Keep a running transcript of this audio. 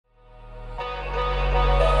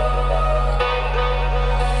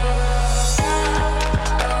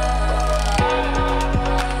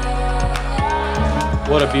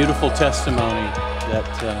What a beautiful testimony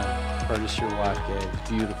that Curtis, your wife, gave.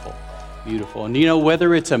 Beautiful, beautiful. And you know,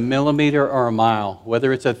 whether it's a millimeter or a mile,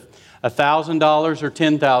 whether it's $1,000 or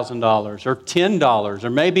 $10,000 or $10, or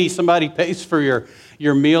maybe somebody pays for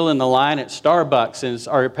your meal in the line at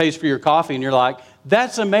Starbucks or it pays for your coffee, and you're like,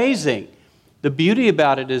 that's amazing. The beauty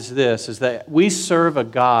about it is this, is that we serve a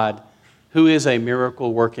God who is a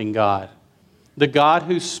miracle-working God. The God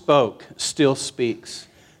who spoke still speaks.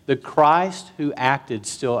 The Christ who acted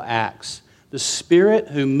still acts. The Spirit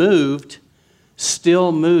who moved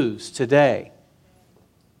still moves today.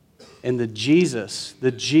 And the Jesus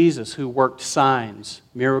who worked signs,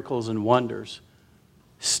 miracles, and wonders,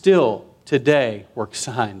 still today works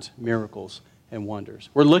signs, miracles, and wonders.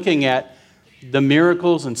 We're looking at the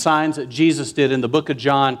miracles and signs that Jesus did in the book of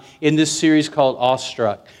John in this series called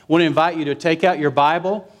Awestruck. I want to invite you to take out your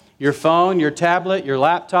Bible, your phone, your tablet, your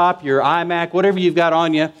laptop, your iMac, whatever you've got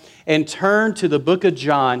on you, and turn to the book of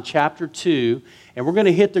John, chapter 2. And we're going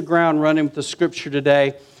to hit the ground running with the scripture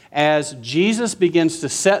today as Jesus begins to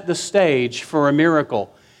set the stage for a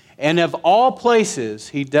miracle. And of all places,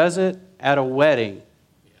 he does it at a wedding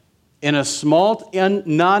in a small,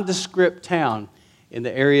 nondescript town in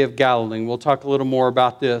the area of Galilee. We'll talk a little more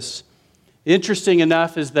about this. Interesting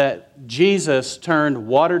enough is that Jesus turned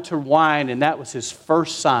water to wine, and that was his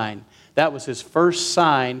first sign. That was his first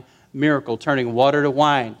sign miracle, turning water to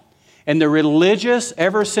wine. And the religious,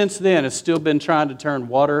 ever since then, have still been trying to turn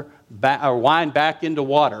wine back into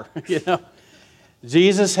water. You know,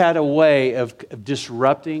 Jesus had a way of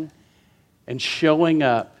disrupting and showing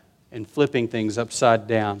up and flipping things upside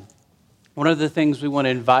down. One of the things we want to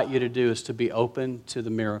invite you to do is to be open to the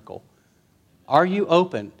miracle. Are you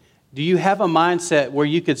open? Do you have a mindset where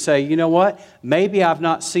you could say, you know what, maybe I've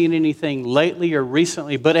not seen anything lately or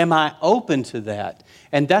recently, but am I open to that?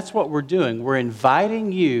 And that's what we're doing. We're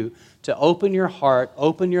inviting you to open your heart,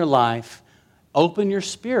 open your life, open your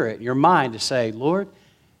spirit, your mind to say, Lord,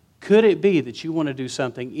 could it be that you want to do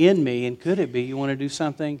something in me, and could it be you want to do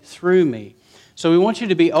something through me? So we want you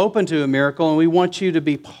to be open to a miracle, and we want you to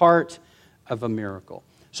be part of a miracle.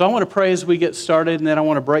 So I want to pray as we get started, and then I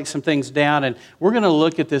want to break some things down, and we're going to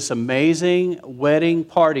look at this amazing wedding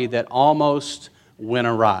party that almost went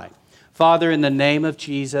awry. Father, in the name of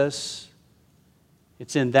Jesus,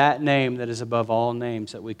 it's in that name that is above all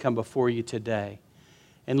names that we come before you today.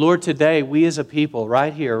 And Lord, today, we as a people,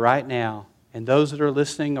 right here, right now, and those that are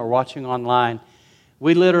listening or watching online,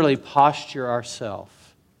 we literally posture ourselves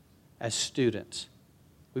as students.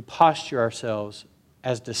 We posture ourselves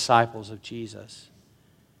as disciples of Jesus.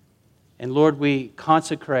 And Lord, we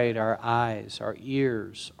consecrate our eyes, our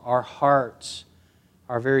ears, our hearts,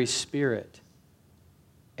 our very spirit.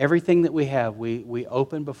 Everything that we have, we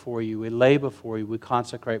open before you, we lay before you, we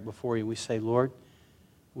consecrate before you. We say, Lord,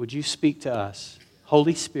 would you speak to us?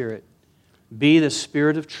 Holy Spirit, be the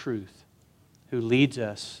Spirit of truth who leads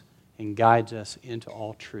us and guides us into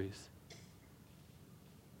all truth.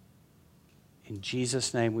 In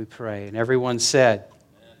Jesus' name we pray. And everyone said,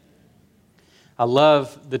 amen. I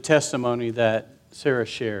love the testimony that Sarah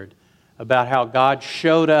shared about how God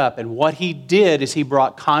showed up, and what he did is he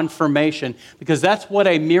brought confirmation, because that's what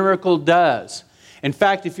a miracle does. In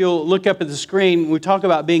fact, if you'll look up at the screen, we talk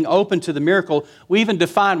about being open to the miracle. We even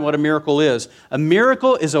define what a miracle is. A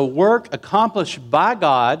miracle is a work accomplished by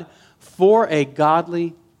God for a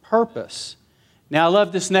godly purpose. Now I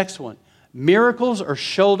love this next one. Miracles are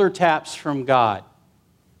shoulder taps from God.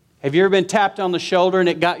 Have you ever been tapped on the shoulder and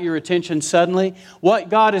it got your attention suddenly? What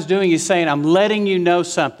God is doing is saying, I'm letting you know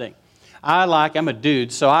something. I'm a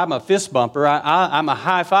dude, so I'm a fist bumper. I'm a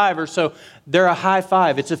high fiver, so they're a high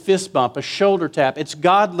five. It's a fist bump, a shoulder tap. It's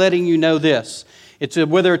God letting you know this.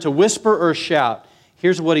 Whether it's a whisper or a shout.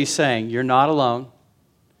 Here's what he's saying. You're not alone.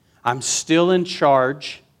 I'm still in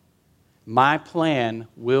charge. My plan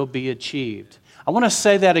will be achieved. I want to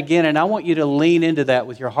say that again, and I want you to lean into that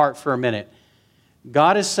with your heart for a minute.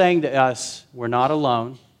 God is saying to us, we're not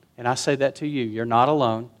alone. And I say that to you, you're not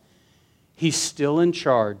alone. He's still in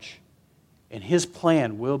charge, and his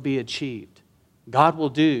plan will be achieved. God will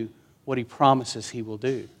do what he promises he will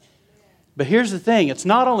do. But here's the thing, it's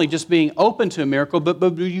not only just being open to a miracle, but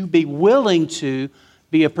will you be willing to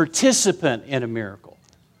be a participant in a miracle?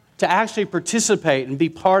 To actually participate and be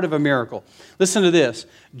part of a miracle. Listen to this.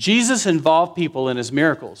 Jesus involved people in his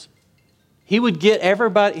miracles. He would get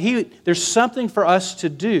everybody, there's something for us to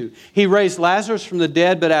do. He raised Lazarus from the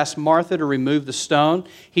dead, but asked Martha to remove the stone.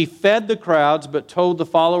 He fed the crowds, but told the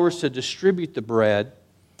followers to distribute the bread.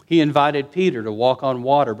 He invited Peter to walk on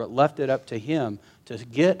water, but left it up to him to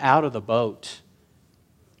get out of the boat.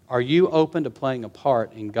 Are you open to playing a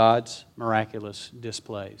part in God's miraculous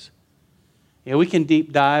displays? You know, we can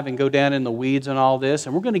deep dive and go down in the weeds on all this,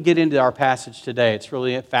 and we're going to get into our passage today. It's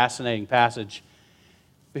really a fascinating passage.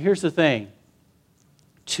 But here's the thing.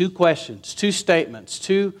 2 questions, 2 statements,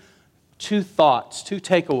 two thoughts, 2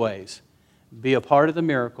 takeaways. Be a part of the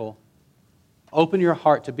miracle. Open your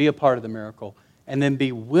heart to be a part of the miracle. And then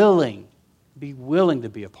be willing to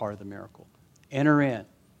be a part of the miracle. Enter in.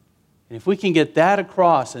 And if we can get that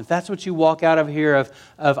across, and if that's what you walk out of here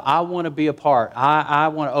of I want to be a part, I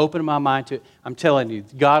want to open my mind to it, I'm telling you,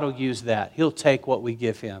 God will use that. He'll take what we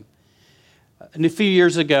give Him. And a few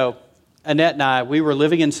years ago, Annette and I, we were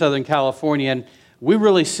living in Southern California, and we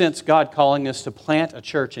really sensed God calling us to plant a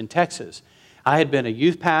church in Texas. I had been a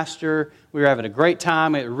youth pastor. We were having a great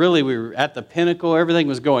time. We were at the pinnacle. Everything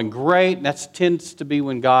was going great. And that tends to be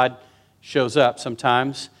when God shows up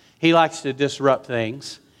sometimes. He likes to disrupt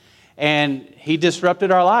things. And He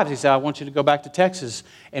disrupted our lives. He said, I want you to go back to Texas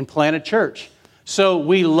and plant a church. So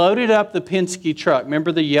we loaded up the Penske truck.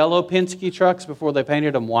 Remember the yellow Penske trucks before they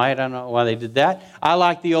painted them white? I don't know why they did that. I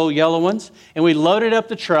like the old yellow ones. And we loaded up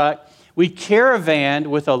the truck. We caravanned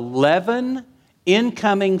with 11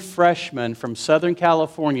 incoming freshmen from Southern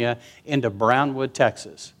California into Brownwood,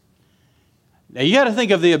 Texas. Now you got to think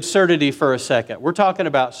of the absurdity for a second. We're talking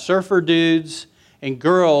about surfer dudes and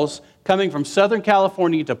girls coming from Southern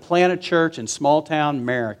California to plant a church in small town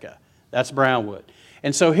America. That's Brownwood.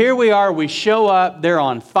 And so here we are, we show up, they're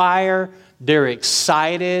on fire, they're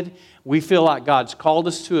excited, we feel like God's called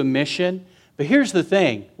us to a mission. But here's the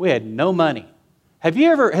thing, we had no money.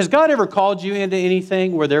 Has God ever called you into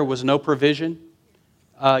anything where there was no provision?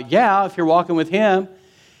 Yeah, if you're walking with Him.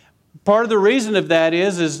 Part of the reason of that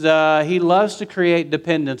is He loves to create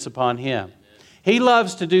dependence upon Him. He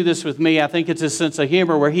loves to do this with me. I think it's His sense of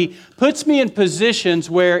humor where He puts me in positions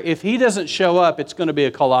where if He doesn't show up, it's going to be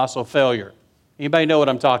a colossal failure. Anybody know what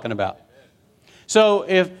I'm talking about? So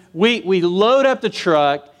if we load up the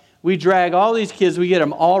truck, we drag all these kids, we get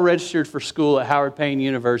them all registered for school at Howard Payne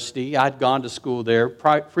University. I'd gone to school there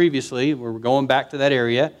previously. We were going back to that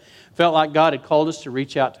area. Felt like God had called us to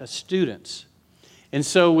reach out to students. And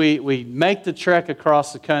so we make the trek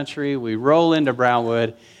across the country. We roll into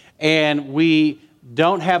Brownwood. And we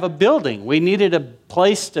don't have a building. We needed a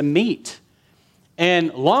place to meet.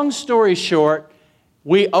 And long story short,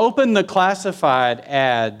 we opened the classified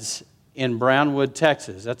ads in Brownwood,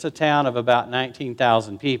 Texas. That's a town of about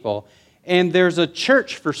 19,000 people. And there's a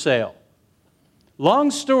church for sale.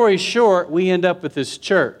 Long story short, we end up with this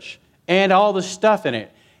church and all the stuff in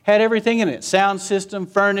it. Had everything in it. Sound system,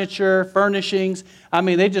 furniture, furnishings. I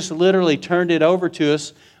mean, they just literally turned it over to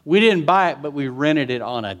us. We didn't buy it, but we rented it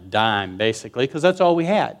on a dime, basically, because that's all we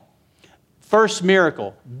had. First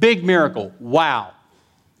miracle, big miracle, wow.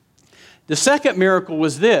 The second miracle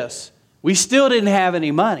was this. We still didn't have any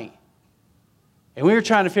money. And we were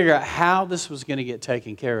trying to figure out how this was going to get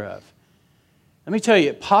taken care of. Let me tell you,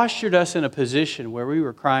 it postured us in a position where we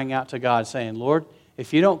were crying out to God, saying, Lord,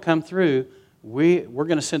 if you don't come through, we're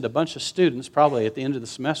going to send a bunch of students, probably at the end of the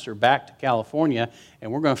semester, back to California,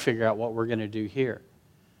 and we're going to figure out what we're going to do here.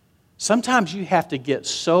 Sometimes you have to get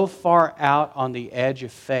so far out on the edge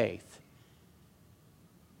of faith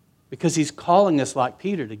because He's calling us, like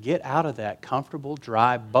Peter, to get out of that comfortable,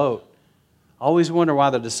 dry boat. I always wonder why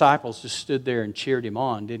the disciples just stood there and cheered Him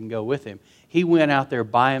on, didn't go with Him. He went out there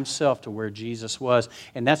by Himself to where Jesus was,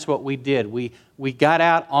 and that's what we did. We got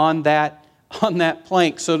out on that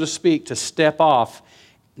plank, so to speak, to step off,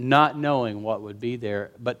 not knowing what would be there,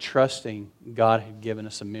 but trusting God had given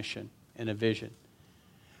us a mission and a vision.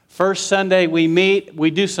 First Sunday we meet,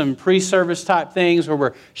 we do some pre-service type things where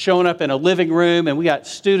we're showing up in a living room and we got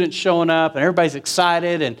students showing up and everybody's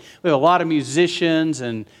excited and we have a lot of musicians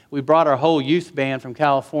and we brought our whole youth band from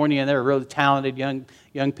California and they're really talented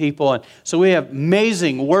young people. And so we have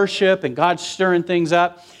amazing worship and God's stirring things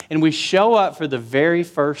up and we show up for the very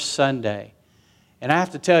first Sunday. And I have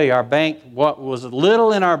to tell you, what was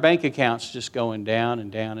little in our bank accounts just going down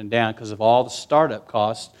and down and down because of all the startup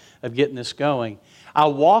costs of getting this going. I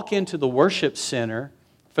walk into the worship center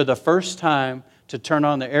for the first time to turn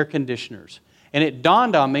on the air conditioners. And it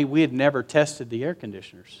dawned on me we had never tested the air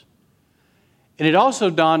conditioners. And it also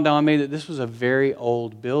dawned on me that this was a very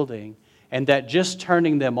old building and that just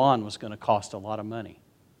turning them on was going to cost a lot of money.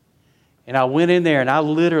 And I went in there and I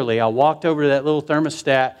walked over to that little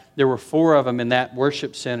thermostat. There were 4 of them in that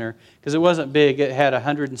worship center because it wasn't big. It had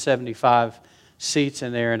 175 seats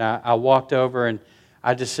in there. And I walked over and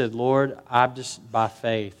I just said, Lord, I'm just by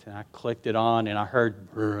faith. And I clicked it on and I heard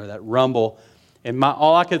that rumble. And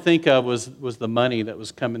all I could think of was the money that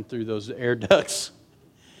was coming through those air ducts.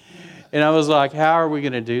 And I was like, how are we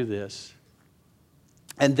going to do this?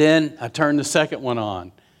 And then I turned the second one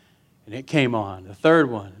on. and it came on. The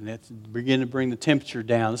third one, and it began to bring the temperature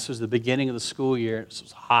down. This was the beginning of the school year. It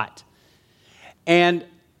was hot. And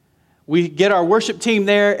we get our worship team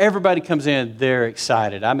there. Everybody comes in. They're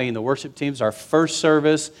excited. I mean, the worship team's our first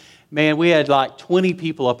service. Man, we had like 20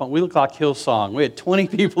 people up on, we looked like Hillsong. We had 20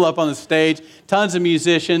 people up on the stage, tons of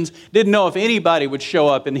musicians. Didn't know if anybody would show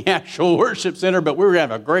up in the actual worship center, but we were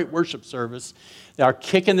having a great worship service. They are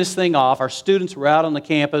kicking this thing off. Our students were out on the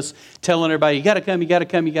campus telling everybody, you got to come, you got to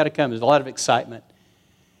come, you got to come. There's a lot of excitement.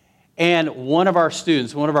 And one of our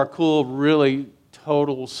students, one of our cool, really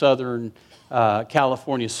total Southern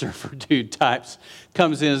California surfer dude types,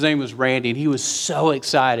 comes in. His name was Randy, and he was so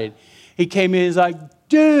excited. He came in, he's like,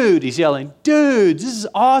 dude, he's yelling, dude, this is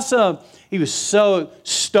awesome. He was so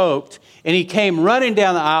stoked. And he came running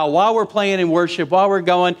down the aisle while we're playing in worship, while we're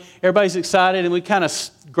going. Everybody's excited, and we kind of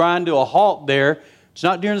grind to a halt there. It's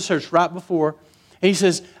not during the service, right before. And he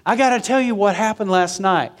says, I got to tell you what happened last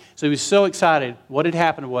night. So he was so excited. What had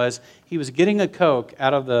happened was he was getting a Coke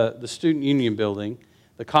out of the Student Union building,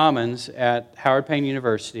 the Commons at Howard Payne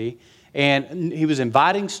University. And he was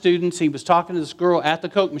inviting students. He was talking to this girl at the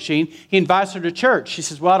Coke machine. He invites her to church. She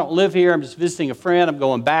says, well, I don't live here. I'm just visiting a friend. I'm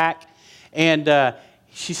going back. And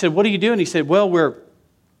she said, what are you doing? He said, well,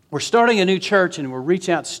 we're starting a new church, and we're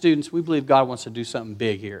reaching out to students. We believe God wants to do something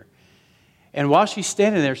big here. And while she's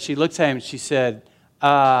standing there, she looked at him and she said,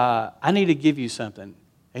 I need to give you something.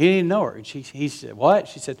 He didn't know her. And he said, what?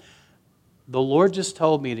 She said, the Lord just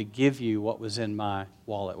told me to give you what was in my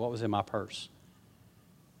wallet, what was in my purse,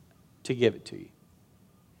 to give it to you.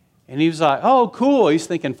 And he was like, oh, cool. He's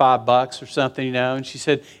thinking $5 or something, you know. And she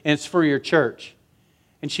said, and it's for your church.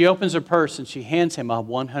 And she opens her purse and she hands him a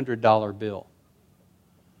 $100 bill.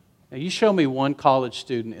 Now, you show me one college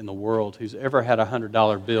student in the world who's ever had a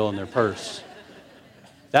 $100 bill in their purse.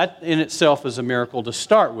 That in itself is a miracle to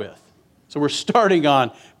start with. So we're starting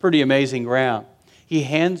on pretty amazing ground. She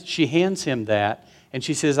hands him that, and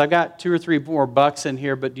she says, I got 2 or 3 more bucks in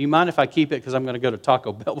here, but do you mind if I keep it because I'm going to go to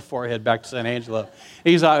Taco Bell before I head back to San Angelo?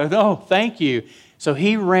 He's like, no, thank you. So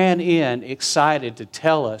he ran in excited to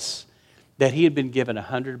tell us that he had been given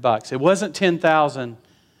 $100. It wasn't $10,000,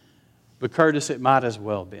 but Curtis, it might as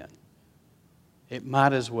well been. It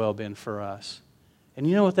might as well been for us. And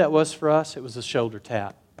you know what that was for us? It was a shoulder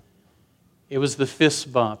tap. It was the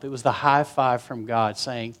fist bump. It was the high five from God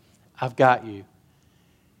saying, I've got you.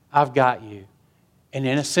 I've got you. And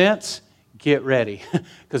in a sense, get ready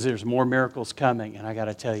because there's more miracles coming. And I got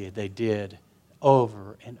to tell you, they did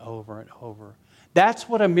over and over and over. That's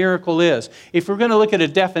what a miracle is. If we're going to look at a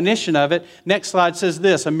definition of it, next slide says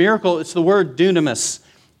this. A miracle, it's the word dunamis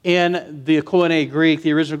in the Koine Greek,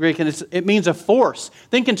 the original Greek, and it means a force.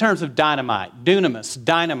 Think in terms of dynamite, dunamis,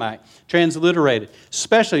 dynamite, transliterated,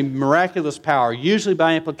 especially miraculous power, usually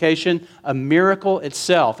by implication, a miracle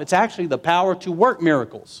itself. It's actually the power to work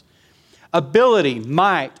miracles. Ability,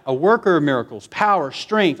 might, a worker of miracles, power,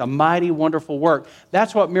 strength, a mighty, wonderful work.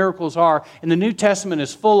 That's what miracles are. And the New Testament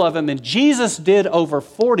is full of them. And Jesus did over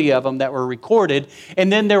 40 of them that were recorded.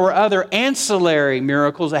 And then there were other ancillary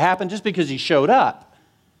miracles that happened just because he showed up.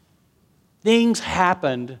 Things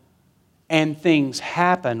happened, and things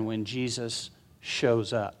happen when Jesus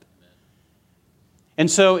shows up. And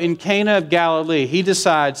so in Cana of Galilee, he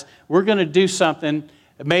decides, we're going to do something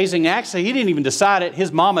amazing. Actually, he didn't even decide it.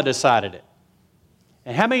 His mama decided it.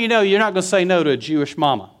 And how many of you know you're not going to say no to a Jewish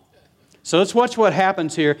mama? So let's watch what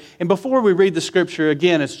happens here. And before we read the scripture,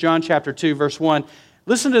 again, it's John chapter 2, verse 1.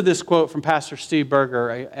 Listen to this quote from Pastor Steve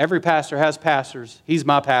Berger. Every pastor has pastors. He's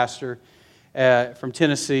my pastor from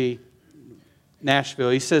Tennessee, Nashville.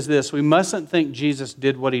 He says this, we mustn't think Jesus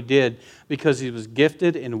did what he did because he was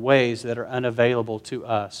gifted in ways that are unavailable to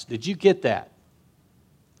us. Did you get that?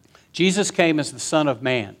 Jesus came as the Son of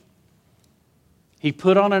Man. He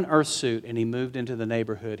put on an earth suit and he moved into the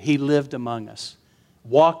neighborhood. He lived among us,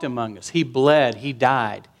 walked among us. He bled, he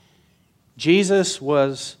died. Jesus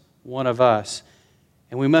was one of us.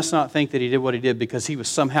 And we must not think that he did what he did because he was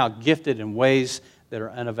somehow gifted in ways that are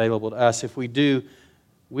unavailable to us. If we do,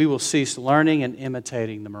 we will cease learning and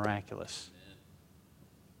imitating the miraculous.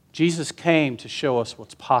 Jesus came to show us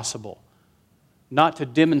what's possible, not to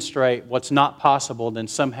demonstrate what's not possible, then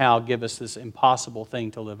somehow give us this impossible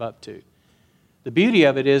thing to live up to. The beauty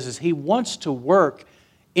of it is he wants to work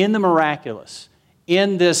in the miraculous,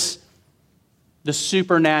 in the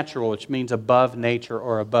supernatural, which means above nature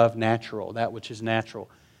or above natural, that which is natural.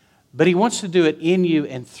 But he wants to do it in you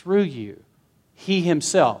and through you. He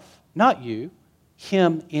himself, not you,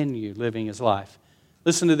 him in you living his life.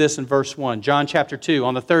 Listen to this in verse 1, John chapter 2.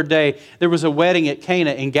 On the third day, there was a wedding at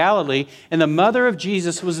Cana in Galilee, and the mother of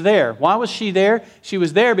Jesus was there. Why was she there? She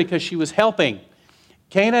was there because she was helping.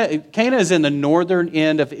 Cana is in the northern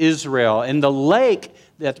end of Israel. And the lake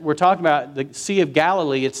that we're talking about, the Sea of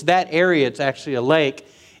Galilee, it's that area. It's actually a lake.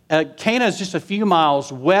 Cana is just a few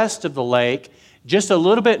miles west of the lake, just a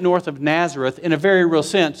little bit north of Nazareth, in a very real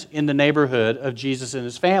sense, in the neighborhood of Jesus and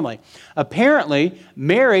his family. Apparently,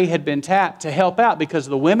 Mary had been tapped to help out because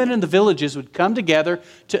the women in the villages would come together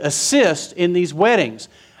to assist in these weddings.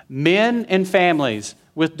 Men and families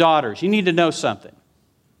with daughters. You need to know something.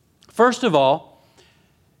 First of all,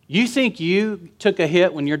 you think you took a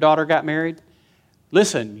hit when your daughter got married?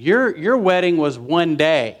 Listen, your wedding was one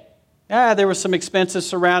day. There were some expenses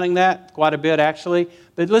surrounding that, quite a bit actually.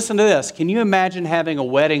 But listen to this. Can you imagine having a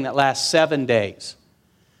wedding that lasts 7 days?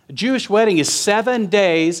 A Jewish wedding is 7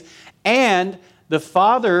 days, and the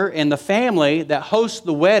father and the family that host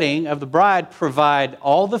the wedding of the bride provide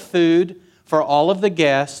all the food for all of the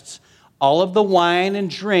guests, all of the wine and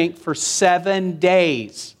drink for 7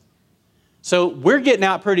 days. So we're getting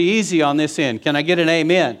out pretty easy on this end. Can I get an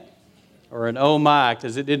amen? Or an oh my,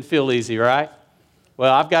 because it didn't feel easy, right?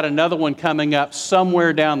 Well, I've got another one coming up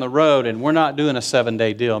somewhere down the road, and we're not doing a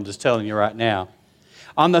 7-day deal. I'm just telling you right now.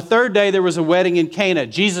 On the third day, there was a wedding in Cana.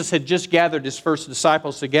 Jesus had just gathered his first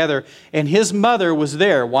disciples together, and his mother was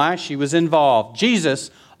there. Why? She was involved. Jesus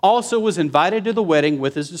also was invited to the wedding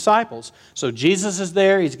with his disciples. So Jesus is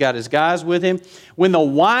there. He's got his guys with him. When the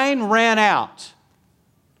wine ran out,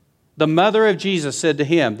 the mother of Jesus said to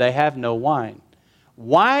him, "They have no wine."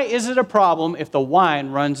 Why is it a problem if the wine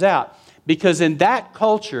runs out? Because in that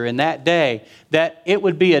culture, in that day, that it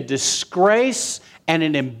would be a disgrace and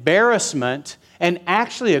an embarrassment and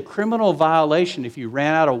actually a criminal violation if you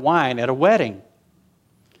ran out of wine at a wedding.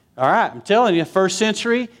 All right, I'm telling you, first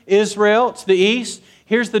century Israel, it's the East.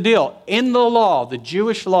 Here's the deal. In the law, the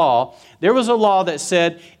Jewish law, there was a law that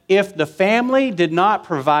said if the family did not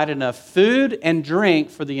provide enough food and drink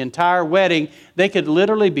for the entire wedding, they could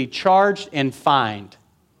literally be charged and fined.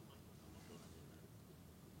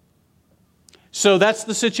 So that's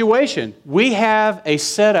the situation. We have a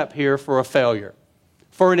setup here for a failure,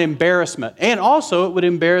 for an embarrassment. And also it would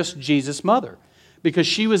embarrass Jesus' mother because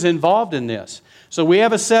she was involved in this. So we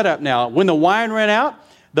have a setup now. When the wine ran out,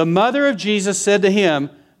 the mother of Jesus said to him,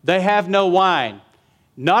 "They have no wine."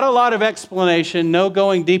 Not a lot of explanation, no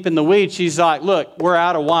going deep in the weeds. She's like, "Look, we're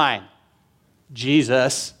out of wine.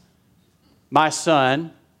 Jesus, my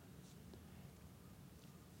son."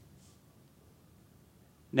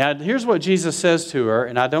 Now, here's what Jesus says to her,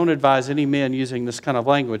 and I don't advise any men using this kind of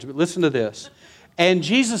language, but listen to this. And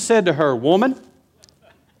Jesus said to her, "Woman,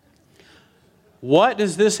 what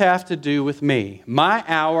does this have to do with me? My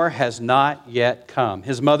hour has not yet come."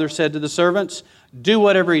 His mother said to the servants, "Do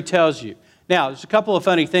whatever he tells you." Now, there's a couple of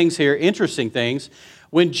funny things here, interesting things.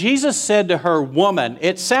 When Jesus said to her, "Woman,"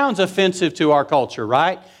 it sounds offensive to our culture,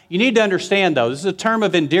 right? You need to understand, though, this is a term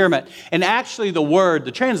of endearment. And actually the word,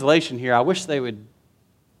 the translation here, I wish they would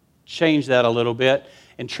change that a little bit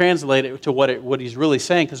and translate it to what he's really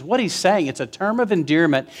saying. Because what he's saying, it's a term of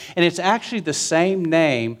endearment, and it's actually the same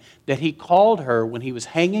name that he called her when he was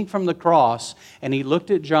hanging from the cross, and he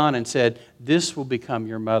looked at John and said, "This will become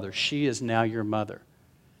your mother. She is now your mother."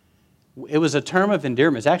 It was a term of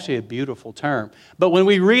endearment. It's actually a beautiful term. But when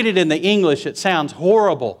we read it in the English, it sounds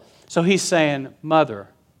horrible. So he's saying, mother,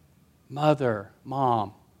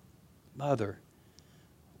 mom, mother.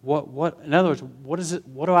 What? In other words, what is it?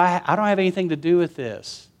 I don't have anything to do with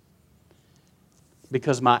this.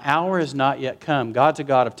 Because my hour has not yet come. God's a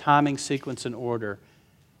God of timing, sequence, and order.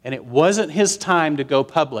 And it wasn't his time to go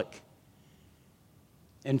public.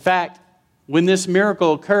 In fact, when this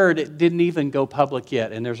miracle occurred, it didn't even go public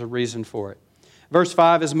yet, and there's a reason for it. Verse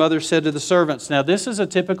 5, his mother said to the servants, now this is a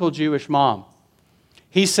typical Jewish mom.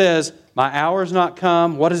 He says, my hour's not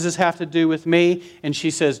come. What does this have to do with me? And she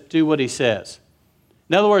says, do what he says.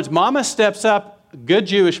 In other words, mama steps up, good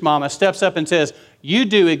Jewish mama steps up and says, you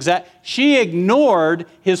do exact. She ignored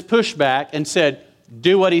his pushback and said,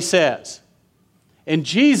 do what he says. And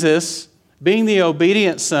Jesus, being the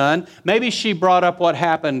obedient son, maybe she brought up what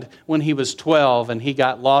happened when he was 12 and he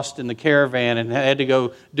got lost in the caravan and had to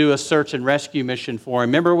go do a search and rescue mission for him.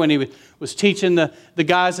 Remember when he was teaching the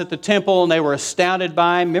guys at the temple and they were astounded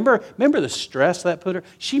by him? Remember the stress that put her?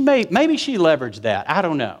 Maybe she leveraged that. I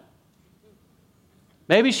don't know.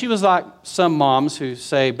 Maybe she was like some moms who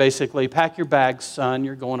say basically, pack your bags, son,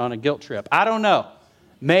 you're going on a guilt trip. I don't know.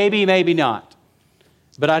 Maybe, maybe not.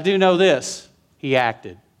 But I do know this. He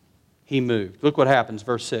acted. He moved. Look what happens,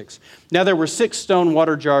 verse 6. Now there were 6 stone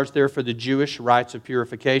water jars there for the Jewish rites of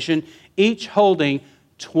purification, each holding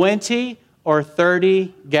 20 or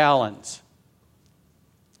 30 gallons.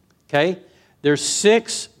 Okay? There's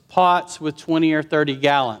 6 pots with 20 or 30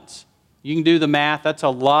 gallons. You can do the math. That's a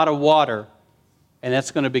lot of water, and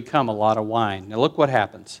that's going to become a lot of wine. Now look what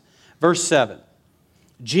happens. Verse 7.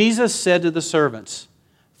 Jesus said to the servants,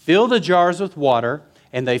 "Fill the jars with water,"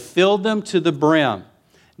 and they filled them to the brim.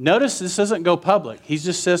 Notice this doesn't go public. He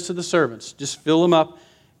just says to the servants, just fill them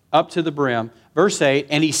up to the brim. Verse 8,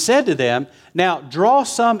 and he said to them, "Now draw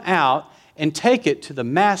some out and take it to the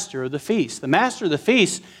master of the feast." The master of the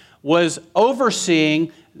feast was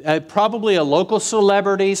overseeing probably a local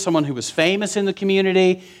celebrity, someone who was famous in the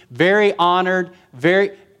community, very honored,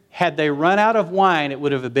 had they run out of wine, it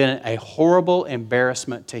would have been a horrible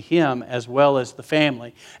embarrassment to him as well as the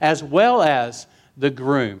family, as well as the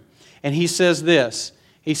groom. And he says this,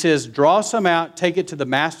 he says, "Draw some out, take it to the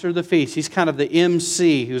master of the feast." He's kind of the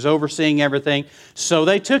MC who's overseeing everything. So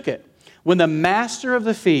they took it. When the master of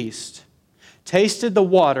the feast tasted the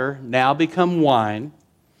water, now become wine,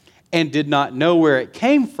 and did not know where it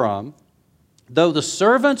came from, though the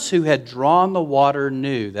servants who had drawn the water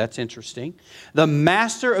knew. That's interesting. The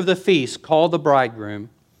master of the feast called the bridegroom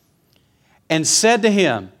and said to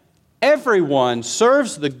him, "Everyone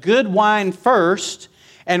serves the good wine first,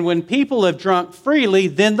 and when people have drunk freely,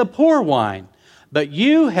 then the poor wine. But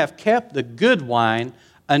you have kept the good wine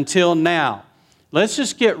until now." Let's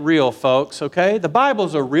just get real, folks, okay? The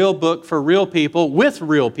Bible's a real book for real people with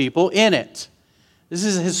real people in it. This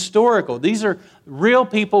is historical. These are real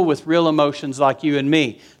people with real emotions like you and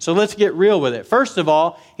me. So let's get real with it. First of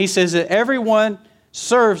all, he says that everyone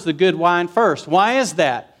serves the good wine first. Why is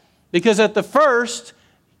that? Because at the first,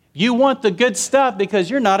 you want the good stuff because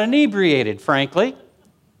you're not inebriated, frankly.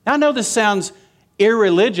 Now, I know this sounds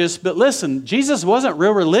irreligious, but listen, Jesus wasn't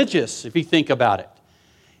real religious if you think about it.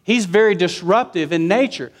 He's very disruptive in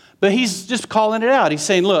nature, but he's just calling it out. He's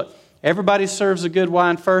saying, look, everybody serves the good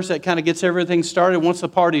wine first. That kind of gets everything started. Once the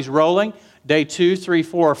party's rolling, day 2, 3,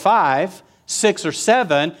 4, or 5, 6 or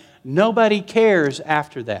 7, nobody cares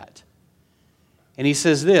after that. And he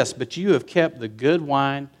says this, "But you have kept the good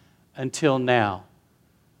wine until now."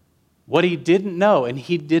 What he didn't know, and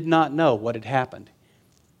he did not know what had happened.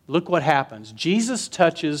 Look what happens. Jesus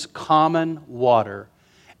touches common water,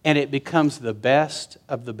 and it becomes the best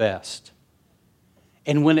of the best.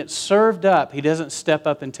 And when it's served up, he doesn't step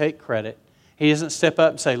up and take credit. He doesn't step up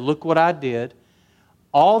and say, "Look what I did."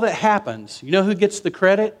 All that happens, you know who gets the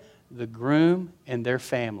credit? The groom and their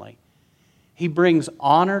family. He brings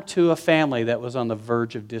honor to a family that was on the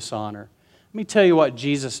verge of dishonor. Let me tell you what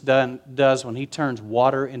Jesus does when he turns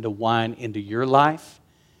water into wine into your life.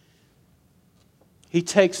 He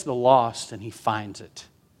takes the lost and he finds it.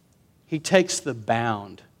 He takes the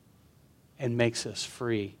bound and makes us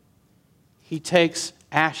free. He takes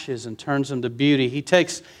ashes and turns them to beauty. He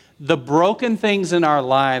takes the broken things in our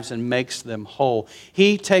lives and makes them whole.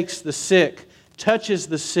 He takes the sick, touches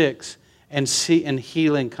the sick, and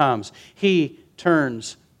healing comes. He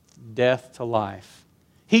turns death to life.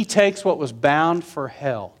 He takes what was bound for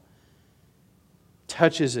hell,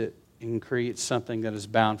 touches it, and creates something that is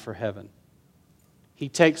bound for heaven. He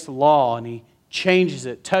takes the law and he changes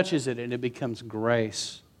it, touches it, and it becomes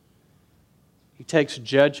grace. He takes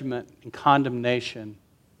judgment and condemnation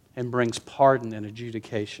and brings pardon and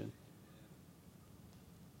adjudication.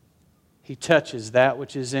 He touches that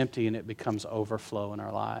which is empty and it becomes overflow in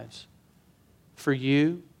our lives. For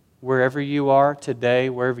you, wherever you are today,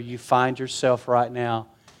 wherever you find yourself right now,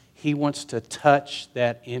 he wants to touch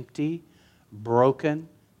that empty, broken,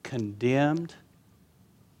 condemned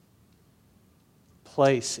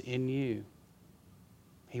place in you.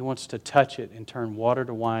 He wants to touch it and turn water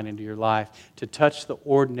to wine into your life, to touch the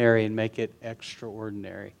ordinary and make it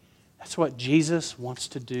extraordinary. That's what Jesus wants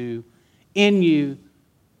to do in you,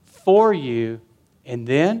 for you, and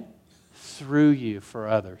then through you for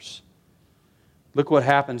others. Look what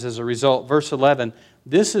happens as a result. Verse 11,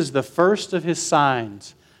 this is the first of his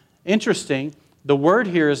signs. Interesting, the word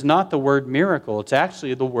here is not the word miracle. It's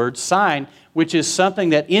actually the word sign, which is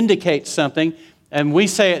something that indicates something. And we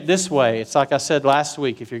say it this way. It's like I said last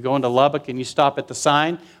week. If you're going to Lubbock and you stop at the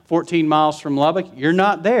sign 14 miles from Lubbock, you're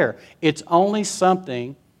not there. It's only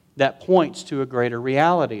something that points to a greater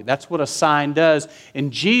reality. That's what a sign does.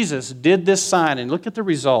 And Jesus did this sign. And look at the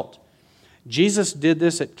result. Jesus did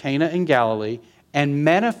this at Cana in Galilee and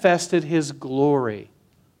manifested his glory.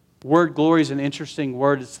 The word glory is an interesting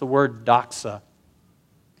word. It's the word doxa.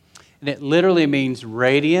 And it literally means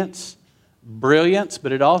radiance, brilliance,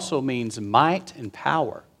 but it also means might and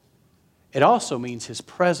power. It also means his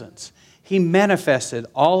presence. He manifested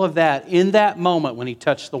all of that in that moment when he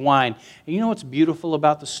touched the wine. And you know what's beautiful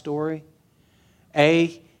about the story?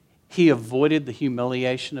 He avoided the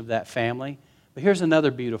humiliation of that family. But here's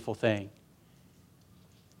another beautiful thing.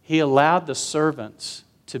 He allowed the servants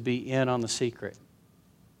to be in on the secret.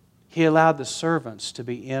 He allowed the servants to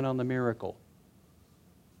be in on the miracle.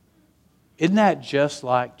 Isn't that just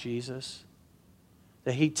like Jesus?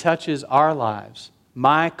 That He touches our lives,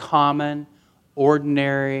 my common,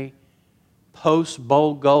 ordinary,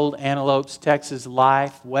 post-Bowl Gold Antelopes, Texas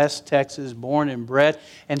life, West Texas, born and bred,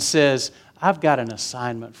 and says, I've got an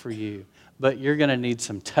assignment for you, but you're going to need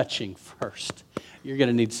some touching first. You're going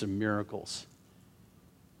to need some miracles.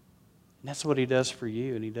 And that's what He does for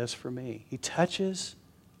you and He does for me. He touches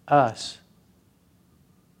us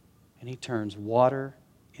and He turns water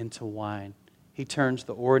into wine. He turns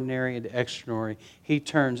the ordinary into extraordinary. He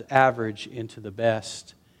turns average into the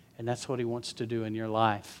best. And that's what He wants to do in your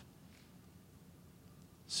life.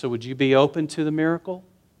 So would you be open to the miracle?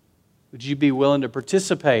 Would you be willing to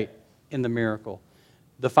participate in the miracle?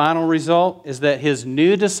 The final result is that His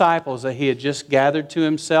new disciples that He had just gathered to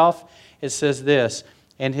Himself, it says this,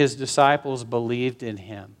 and His disciples believed in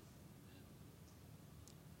Him.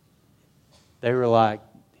 They were like,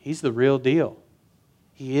 He's the real deal.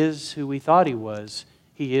 He is who we thought He was.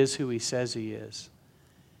 He is who He says He is.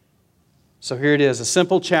 So here it is, a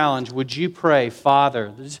simple challenge. Would you pray,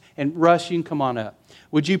 Father, and Russ, you can come on up.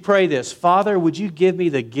 Would you pray this? Father, would you give me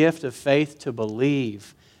the gift of faith to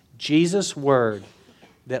believe Jesus' word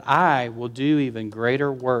that I will do even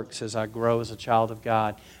greater works as I grow as a child of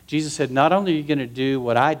God? Jesus said, not only are you going to do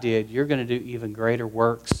what I did, you're going to do even greater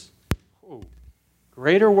works. Ooh.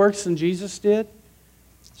 Greater works than Jesus did?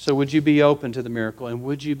 So would you be open to the miracle and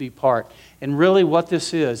would you be part? And really what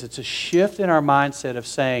this is, it's a shift in our mindset of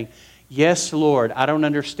saying, yes, Lord, I don't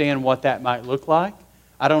understand what that might look like.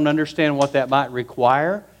 I don't understand what that might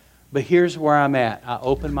require. But here's where I'm at. I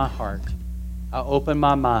open my heart. I open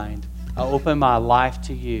my mind. I open my life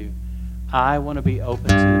to you. I want to be open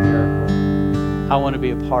to the miracle. I want to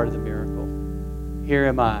be a part of the miracle. Here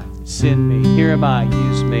am I. Send me. Here am I.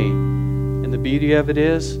 Use me. And the beauty of it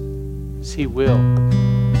is He will.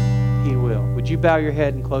 He will. Would you bow your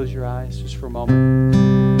head and close your eyes just for a moment?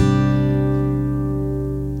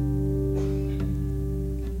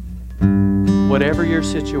 Whatever your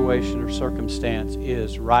situation or circumstance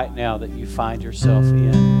is right now that you find yourself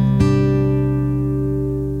in,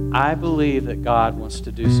 I believe that God wants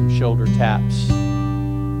to do some shoulder taps,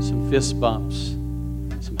 some fist bumps,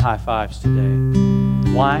 some high fives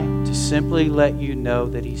today. Why? To simply let you know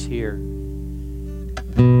that He's here.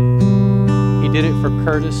 He did it for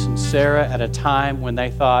Curtis and Sarah at a time when they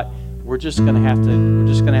thought, we're just going to have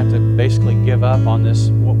to basically give up on this,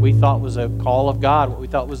 what we thought was a call of God, what we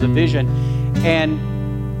thought was a vision. And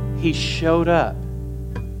He showed up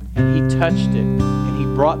and He touched it and He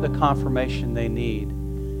brought the confirmation they need.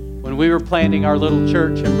 When we were planting our little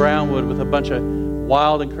church in Brownwood with a bunch of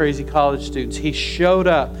wild and crazy college students, He showed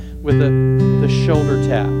up with the shoulder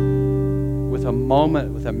tap, with a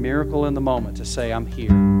moment, with a miracle in the moment to say, I'm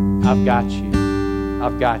here. I've got you.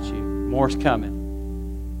 I've got you. More's coming.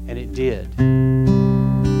 And it did.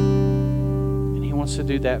 And He wants to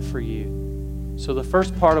do that for you. So the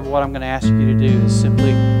first part of what I'm going to ask you to do is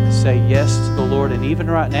simply say yes to the Lord. And even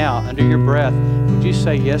right now, under your breath, would you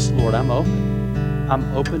say, yes, Lord, I'm open.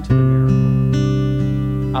 I'm open to the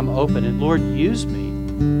miracle. I'm open. And Lord, use me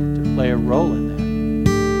to play a role in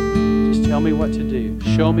that. Just tell me what to do.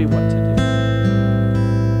 Show me what to do.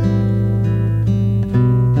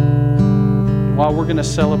 And while we're going to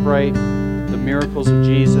celebrate the miracles of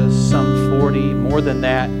Jesus, some 40, more than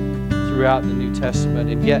that, throughout the New Testament,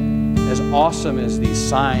 and yet as awesome as these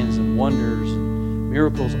signs and wonders and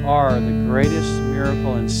miracles are, the greatest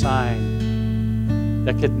miracle and sign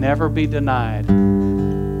that could never be denied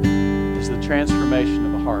is the transformation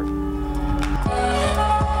of a heart.